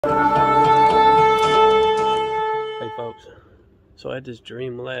folks, so I had this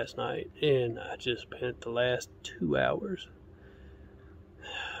dream last night, and I just spent the last 2 hours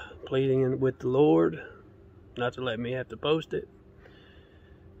pleading with the Lord not to let me have to post it,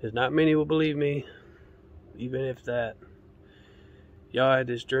 because not many will believe me, even if that. Y'all, had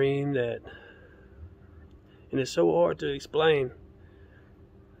this dream that, and it's so hard to explain.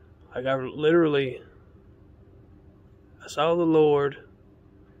 Like, I saw the Lord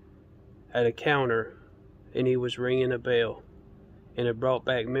at a counter, and he was ringing a bell, and it brought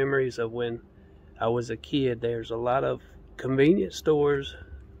back memories of when I was a kid. There's a lot of convenience stores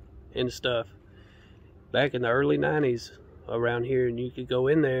and stuff back in the early 90s around here, and you could go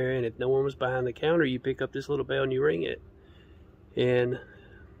in there, and if no one was behind the counter, you pick up this little bell and you ring it, and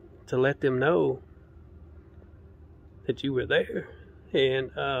to let them know that you were there. And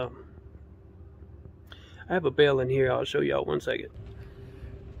I have a bell in here. I'll show y'all 1 second.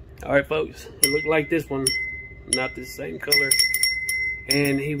 Alright folks, it looked like this one, not the same color,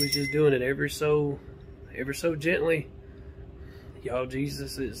 and he was just doing it ever so gently. Y'all,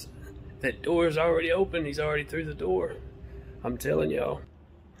 Jesus is, that door is already open. He's already through the door, I'm telling y'all,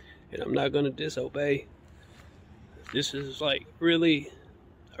 and I'm not going to disobey. This is like really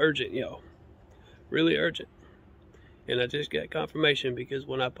urgent, y'all, really urgent. And I just got confirmation, because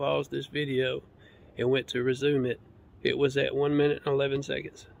when I paused this video and went to resume it, it was at 1 minute and 11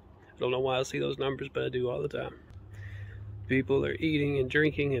 seconds. I don't know why I see those numbers, but I do all the time. People are eating and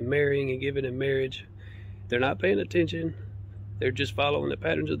drinking and marrying and giving in marriage. They're not paying attention. They're just following the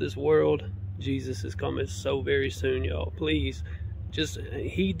patterns of this world. Jesus is coming so very soon, y'all. Please, just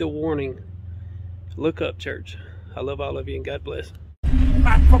heed the warning. Look up, church. I love all of you, and God bless.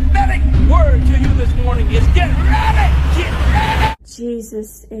 My prophetic word to you this morning is get ready! Get ready!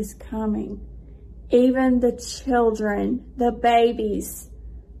 Jesus is coming. Even the children, the babies,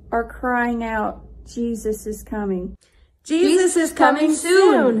 are crying out, Jesus is coming. Jesus is coming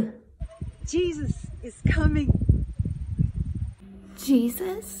soon. Jesus is coming.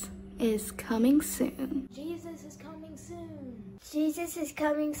 Jesus is coming soon. Jesus is coming soon. Jesus is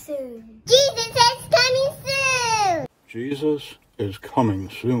coming soon. Jesus is coming soon. Jesus is coming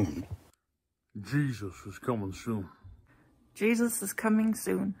soon. Jesus is coming soon. Jesus is coming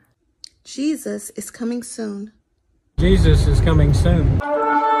soon. Jesus is coming soon. Jesus is coming soon.